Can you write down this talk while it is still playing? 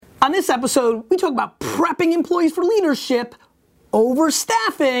On this episode, we talk about prepping employees for leadership,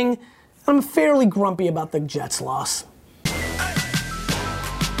 overstaffing, and I'm fairly grumpy about the Jets loss.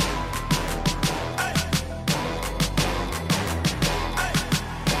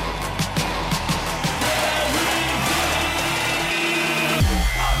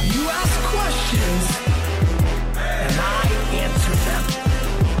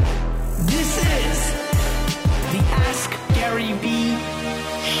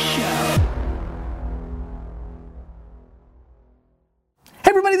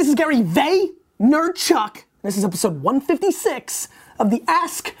 This is Gary Vaynerchuk. This is episode 156 of the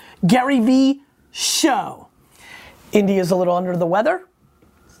Ask Gary V show. India's a little under the weather.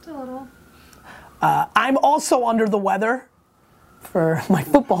 Still a little. I'm also under the weather for my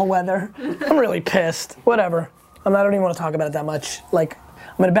football weather. I'm really pissed. Whatever. I don't even want to talk about it that much. Like,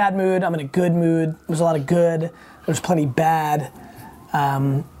 I'm in a bad mood. I'm in a good mood. There's a lot of good. There's plenty bad.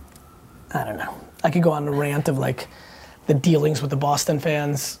 I don't know. I could go on a rant of like the dealings with the Boston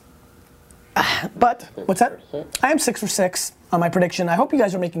fans. But, what's that? I am 6 for 6 on my prediction. I hope you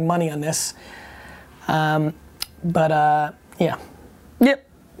guys are making money on this. Yeah. Yep.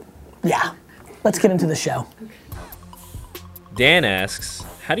 Yeah. Let's get into the show. Dan asks,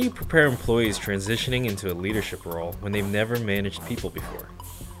 how do you prepare employees transitioning into a leadership role when they've never managed people before?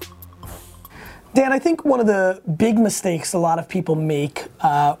 Dan, I think one of the big mistakes a lot of people make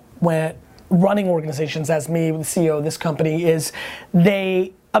when running organizations, as me, the CEO of this company, is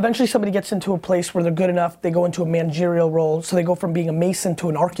eventually somebody gets into a place where they're good enough, they go into a managerial role, so they go from being a mason to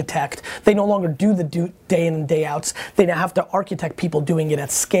an architect. They no longer do the day in and day outs. They now have to architect people doing it at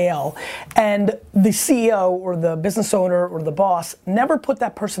scale. And the CEO or the business owner or the boss never put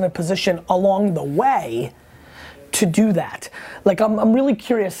that person in a position along the way to do that. Like, I'm really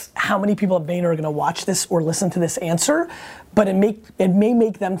curious how many people at Vayner are gonna watch this or listen to this answer, but it may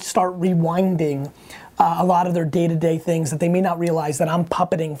make them start rewinding a lot of their day-to-day things that they may not realize that I'm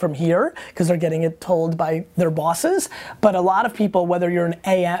puppeting from here because they're getting it told by their bosses. But a lot of people, whether you're an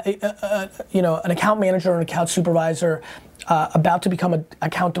account manager or an account supervisor, about to become an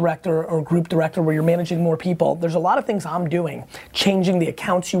account director or group director where you're managing more people, there's a lot of things I'm doing. Changing the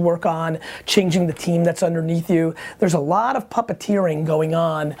accounts you work on, changing the team that's underneath you. There's a lot of puppeteering going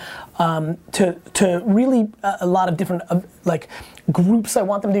on to really a lot of different like groups I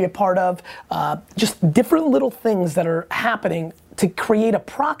want them to be a part of, just different little things that are happening to create a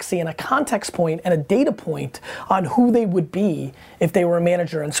proxy and a context point and a data point on who they would be if they were a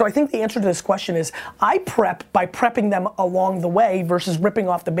manager. And so I think the answer to this question is I prep by prepping them along the way versus ripping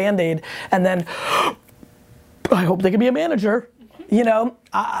off the Band-Aid and then I hope they can be a manager. You know,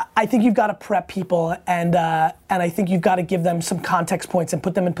 I think you've got to prep people and I think you've got to give them some context points and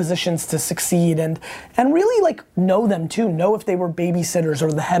put them in positions to succeed and really like know them too. Know if they were babysitters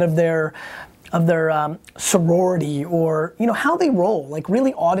or the head of their sorority or, you know, how they roll, like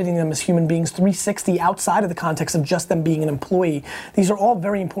really auditing them as human beings 360 outside of the context of just them being an employee. These are all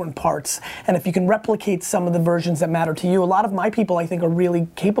very important parts. And if you can replicate some of the versions that matter to you, a lot of my people I think are really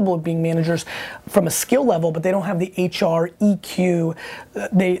capable of being managers from a skill level, but they don't have the HR, EQ,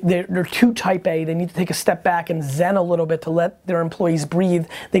 they're too type A. They need to take a step back and zen a little bit to let their employees breathe.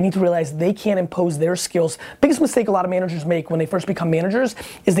 They need to realize they can't impose their skills. Biggest mistake a lot of managers make when they first become managers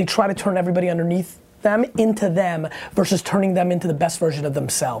is they try to turn everybody underneath them into them versus turning them into the best version of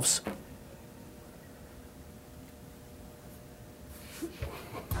themselves.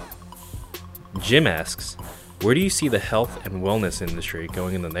 Jim asks, where do you see the health and wellness industry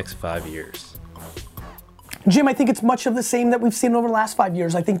going in the next 5 years? Jim, I think it's much of the same that we've seen over the last 5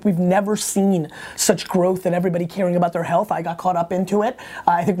 years. I think we've never seen such growth and everybody caring about their health. I got caught up into it.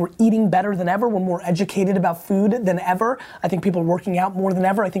 I think we're eating better than ever. We're more educated about food than ever. I think people are working out more than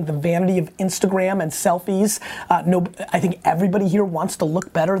ever. I think the vanity of Instagram and selfies, I think everybody here wants to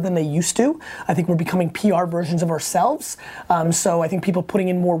look better than they used to. I think we're becoming PR versions of ourselves. So I think people putting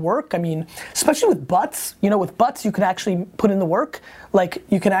in more work. I mean, especially with butts. You know, with butts you can actually put in the work. Like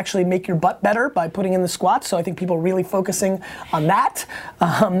you can actually make your butt better by putting in the squats. So I think people are really focusing on that.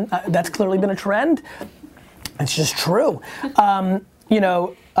 That's clearly been a trend. It's just true. And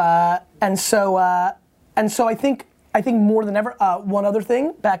so I think more than ever, one other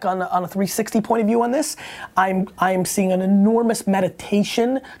thing, back on a 360 point of view on this, I'm seeing an enormous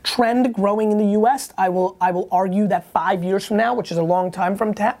meditation trend growing in the US. I will argue that 5 years from now, which is a long time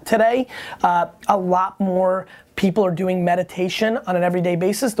from today, a lot more People are doing meditation on an everyday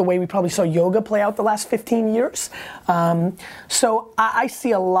basis, the way we probably saw yoga play out the last 15 years. So I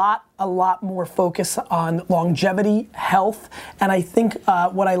see a lot more focus on longevity, health, and I think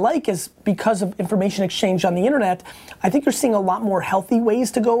what I like is because of information exchange on the internet, I think you're seeing a lot more healthy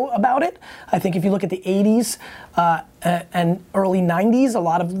ways to go about it. I think if you look at the 80s and early 90s, a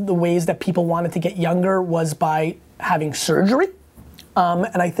lot of the ways that people wanted to get younger was by having surgery.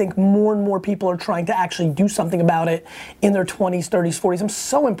 And I think more and more people are trying to actually do something about it in their 20s, 30s, 40s. I'm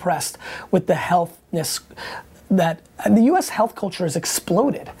so impressed with the healthness that the US health culture has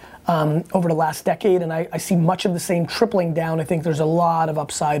exploded over the last decade, and I see much of the same tripling down. I think there's a lot of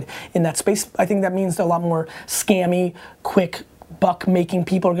upside in that space. I think that means a lot more scammy, quick, buck-making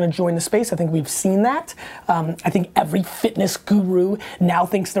people are going to join the space. I think we've seen that. I think every fitness guru now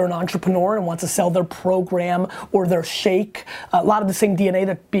thinks they're an entrepreneur and wants to sell their program or their shake. A lot of the same DNA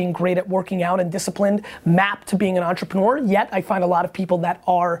that being great at working out and disciplined map to being an entrepreneur. Yet I find a lot of people that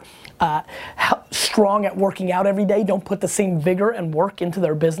are strong at working out every day don't put the same vigor and work into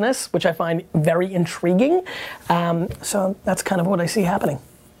their business, which I find very intriguing. So that's kind of what I see happening.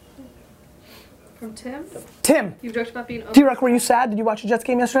 From Tim? Tim. You joked about being over. T-Rock, were you sad? Did you watch the Jets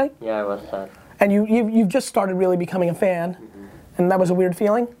game yesterday? Yeah, I was sad. And you've just started really becoming a fan, and that was a weird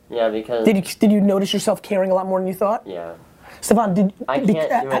feeling? Yeah, because... Did you notice yourself caring a lot more than you thought? Yeah. Stefan, I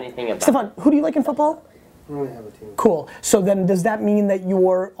can't do anything about Stefan, who do you like in football? I don't really have a team. Cool. So then does that mean that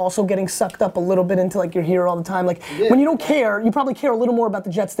you're also getting sucked up a little bit into like you're here all the time? Like when you don't care, you probably care a little more about the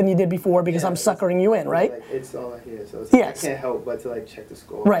Jets than you did before because I'm suckering you in, right? Like, it's all I hear, so it's Yes. I can't help but to like check the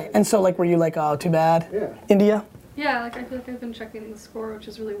score. Right. And so like were you like, oh, too bad? Yeah. India? Yeah, like I feel like I've been checking the score, which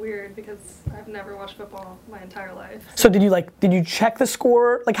is really weird because I've never watched football my entire life. So did you check the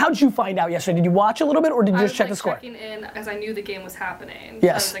score? Like how'd you find out yesterday? Did you watch a little bit or did you just check the score? I was checking in as I knew the game was happening.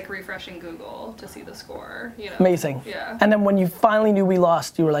 Yes. So I was like refreshing Google to see the score, you know. Amazing. Yeah. And then when you finally knew we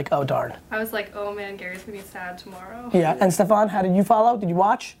lost, you were like, oh darn. I was like, oh man, Gary's gonna be sad tomorrow. Yeah. And Stefan, how did you follow? Did you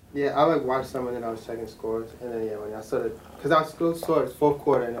watch? Yeah, I like watched some and then I was checking scores. And then, yeah, when I started, because I still saw it fourth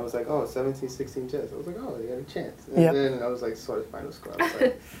quarter and I was like, oh, 17-16 Jets. I was like, oh, they got a chance. And then I was like, saw the final score. I was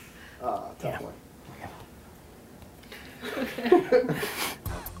like, tough one.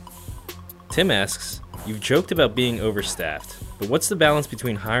 Tim asks, you've joked about being overstaffed, but what's the balance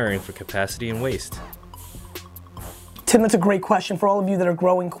between hiring for capacity and waste? Tim, that's a great question. For all of you that are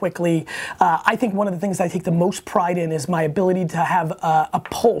growing quickly, I think one of the things I take the most pride in is my ability to have a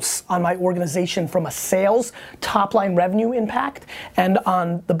pulse on my organization from a sales, top line revenue impact, and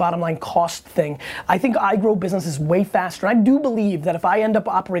on the bottom line cost thing. I think I grow businesses way faster. I do believe that if I end up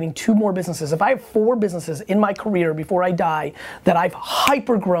operating 2 more businesses, if I have 4 businesses in my career before I die that I've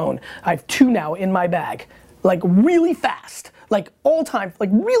hyper grown, I have 2 now in my bag, like really fast. Like all time, like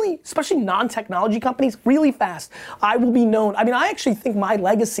really, especially non-technology companies, really fast. I will be known. I mean, I actually think my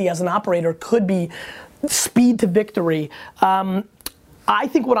legacy as an operator could be speed to victory. I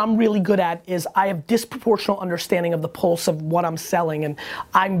think what I'm really good at is I have disproportional understanding of the pulse of what I'm selling, and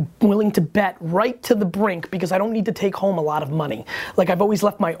I'm willing to bet right to the brink because I don't need to take home a lot of money. Like I've always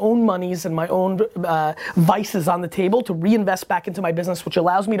left my own monies and my own vices on the table to reinvest back into my business, which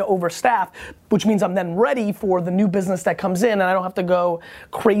allows me to overstaff, which means I'm then ready for the new business that comes in and I don't have to go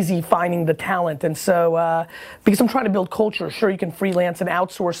crazy finding the talent. And so, because I'm trying to build culture, sure you can freelance and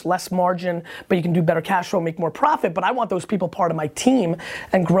outsource less margin, but you can do better cash flow, make more profit, but I want those people part of my team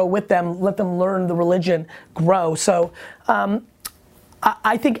and grow with them, let them learn the religion, grow. So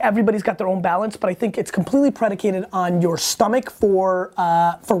I think everybody's got their own balance, but I think it's completely predicated on your stomach for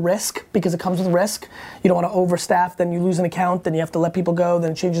risk, because it comes with risk. You don't want to overstaff, then you lose an account, then you have to let people go,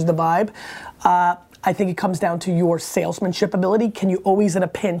 then it changes the vibe. I think it comes down to your salesmanship ability. Can you always in a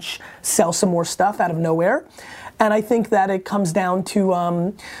pinch sell some more stuff out of nowhere? And I think that it comes down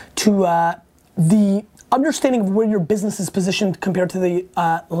to the understanding of where your business is positioned compared to the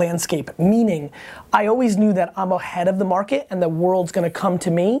landscape. Meaning, I always knew that I'm ahead of the market and the world's gonna come to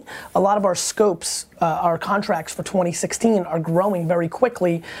me. A lot of our scopes, our contracts for 2016 are growing very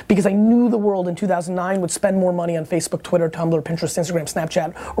quickly because I knew the world in 2009 would spend more money on Facebook, Twitter, Tumblr, Pinterest, Instagram,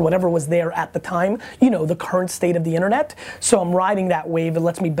 Snapchat, or whatever was there at the time. You know, the current state of the internet. So I'm riding that wave. It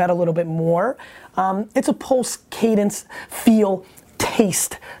lets me bet a little bit more. It's a pulse, cadence, feel,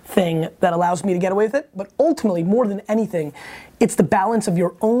 taste thing that allows me to get away with it, but ultimately, more than anything, it's the balance of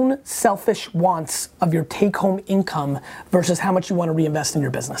your own selfish wants of your take-home income versus how much you want to reinvest in your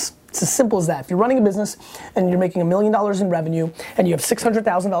business. It's as simple as that. If you're running a business and you're making $1 million in revenue and you have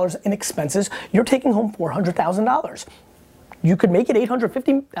 $600,000 in expenses, you're taking home $400,000. you could make it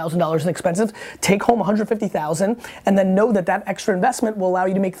 $850,000 in expenses, take home $150,000, and then know that that extra investment will allow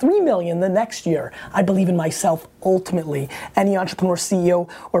you to make $3 million the next year. I believe in myself ultimately. Any entrepreneur, CEO,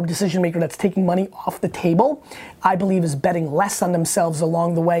 or decision maker that's taking money off the table, I believe is betting less on themselves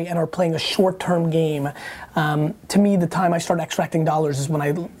along the way and are playing a short-term game. To me, the time I start extracting dollars is when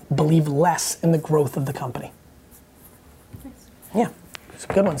I believe less in the growth of the company. Yeah,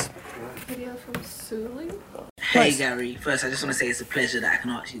 some good ones. Video from Sully. Hey Nice. Gary, first I just want to say it's a pleasure that I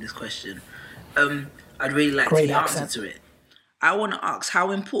can ask you this question. I'd really like Great to hear the answer accent. to it. I want to ask,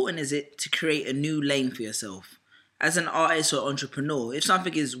 how important is it to create a new lane for yourself? As an artist or entrepreneur, if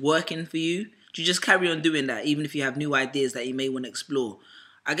something is working for you, do you just carry on doing that even if you have new ideas that you may want to explore?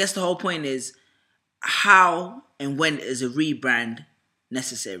 I guess the whole point is, how and when is a rebrand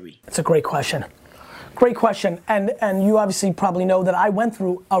necessary? That's a great question. Great question, and you obviously probably know that I went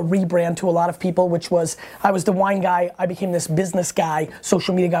through a rebrand to a lot of people, which was, I was the wine guy, I became this business guy,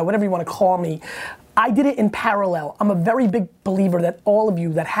 social media guy, whatever you want to call me. I did it in parallel. I'm a very big believer that all of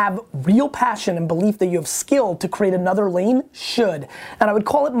you that have real passion and belief that you have skill to create another lane should. And I would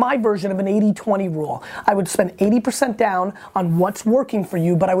call it my version of an 80-20 rule. I would spend 80% down on what's working for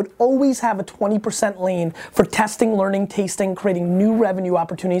you, but I would always have a 20% lane for testing, learning, tasting, creating new revenue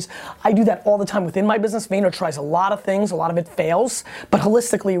opportunities. I do that all the time within my business. Vayner tries a lot of things, a lot of it fails, but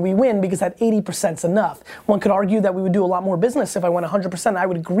holistically we win because that 80% is enough. One could argue that we would do a lot more business if I went 100%, I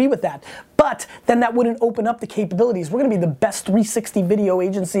would agree with that. But then that wouldn't open up the capabilities. We're gonna be the best 360 video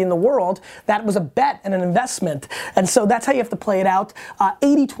agency in the world. That was a bet and an investment. And so that's how you have to play it out.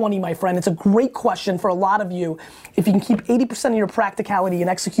 80-20, my friend, it's a great question for a lot of you. If you can keep 80% of your practicality and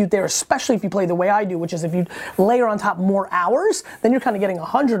execute there, especially if you play the way I do, which is if you layer on top more hours, then you're kind of getting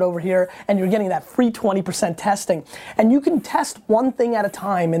 100 over here and you're getting that free 20% testing. And you can test one thing at a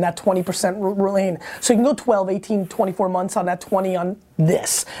time in that 20% lane. So you can go 12, 18, 24 months on that 20 on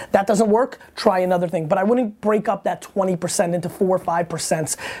this. That doesn't work, try another thing. But I wouldn't break up that 20% into 4 or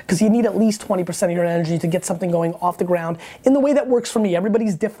 5% because you need at least 20% of your energy to get something going off the ground in the way that works for me.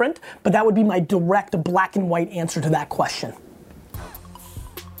 Everybody's different, but that would be my direct black and white answer to that question.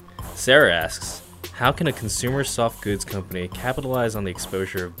 Sarah asks, how can a consumer soft goods company capitalize on the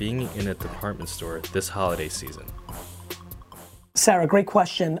exposure of being in a department store this holiday season? Sarah, great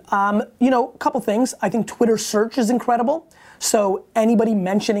question. You know, a couple things. I think Twitter search is incredible. So anybody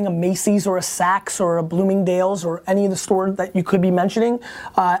mentioning a Macy's or a Saks or a Bloomingdale's or any of the stores that you could be mentioning,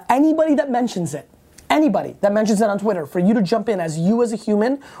 anybody that mentions it, anybody that mentions it on Twitter, for you to jump in as you as a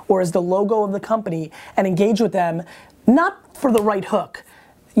human or as the logo of the company and engage with them, not for the right hook,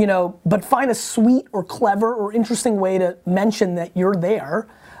 you know, but find a sweet or clever or interesting way to mention that you're there.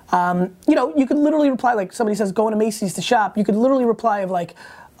 You know, you could literally reply, like somebody says, going to Macy's to shop, you could literally reply of like,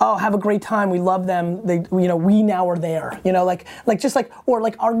 oh, have a great time, we love them, they, you know, we now are there, you know, like just like, or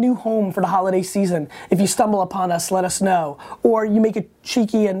like our new home for the holiday season, if you stumble upon us, let us know. Or you make it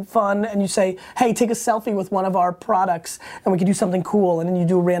cheeky and fun and you say, hey, take a selfie with one of our products and we could do something cool, and then you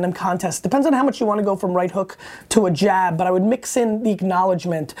do a random contest. Depends on how much you want to go from right hook to a jab, but I would mix in the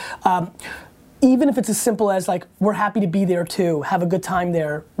acknowledgement. Even if it's as simple as like, we're happy to be there too, have a good time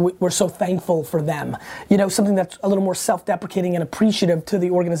there, we're so thankful for them. You know, something that's a little more self-deprecating and appreciative to the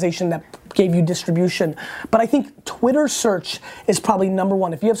organization that gave you distribution. But I think Twitter search is probably number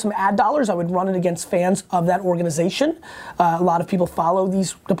one. If you have some ad dollars, I would run it against fans of that organization. A lot of people follow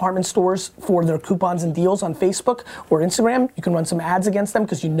these department stores for their coupons and deals on Facebook or Instagram. You can run some ads against them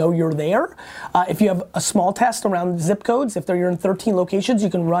because you know you're there. If you have a small test around zip codes, if you're in 13 locations, you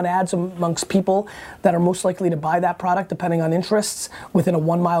can run ads amongst people that are most likely to buy that product depending on interests within a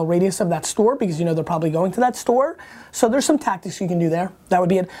 1 mile radius of that store, because you know they're probably going to that store. So there's some tactics you can do there. That would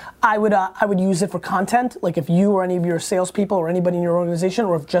be it. I would use it for content. Like if you or any of your salespeople or anybody in your organization,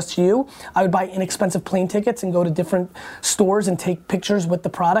 or if just you, I would buy inexpensive plane tickets and go to different stores and take pictures with the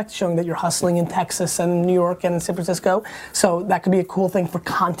product, showing that you're hustling in Texas and New York and in San Francisco. So that could be a cool thing for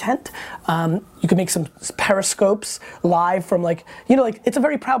content. You could make some periscopes live from like, you know, like it's a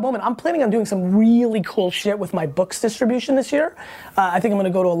very proud moment. I'm planning on doing some really cool shit with my books distribution this year. I think I'm gonna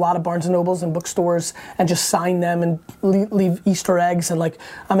go to a lot of Barnes & Nobles and bookstores and just sign them and leave Easter eggs, and like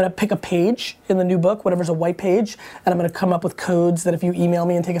I'm gonna pick a page in the new book, whatever's a white page, and I'm gonna come up with codes that if you email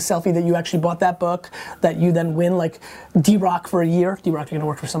me and take a selfie that you actually bought that book, that you then win like D-Rock for a year. D-Rock, you're gonna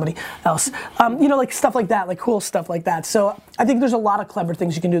work for somebody else. You know, like stuff like that, like cool stuff like that. So I think there's a lot of clever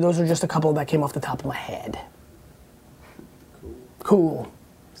things you can do. Those are just a couple that came off the top of my head. Cool.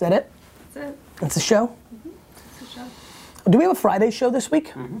 Is that it? That's it. That's the show? Mm-hmm. That's the show. Do we have a Friday show this week?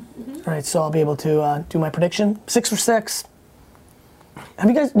 Mm-hmm. Mm-hmm. All right, so I'll be able to do my prediction. 6 for 6. Have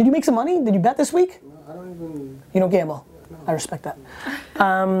you guys, did you make some money? Did you bet this week? No, I don't even. You don't gamble? I respect that.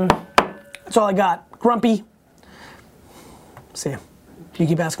 That's all I got. Grumpy. See ya. If you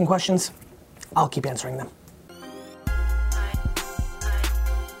keep asking questions, I'll keep answering them.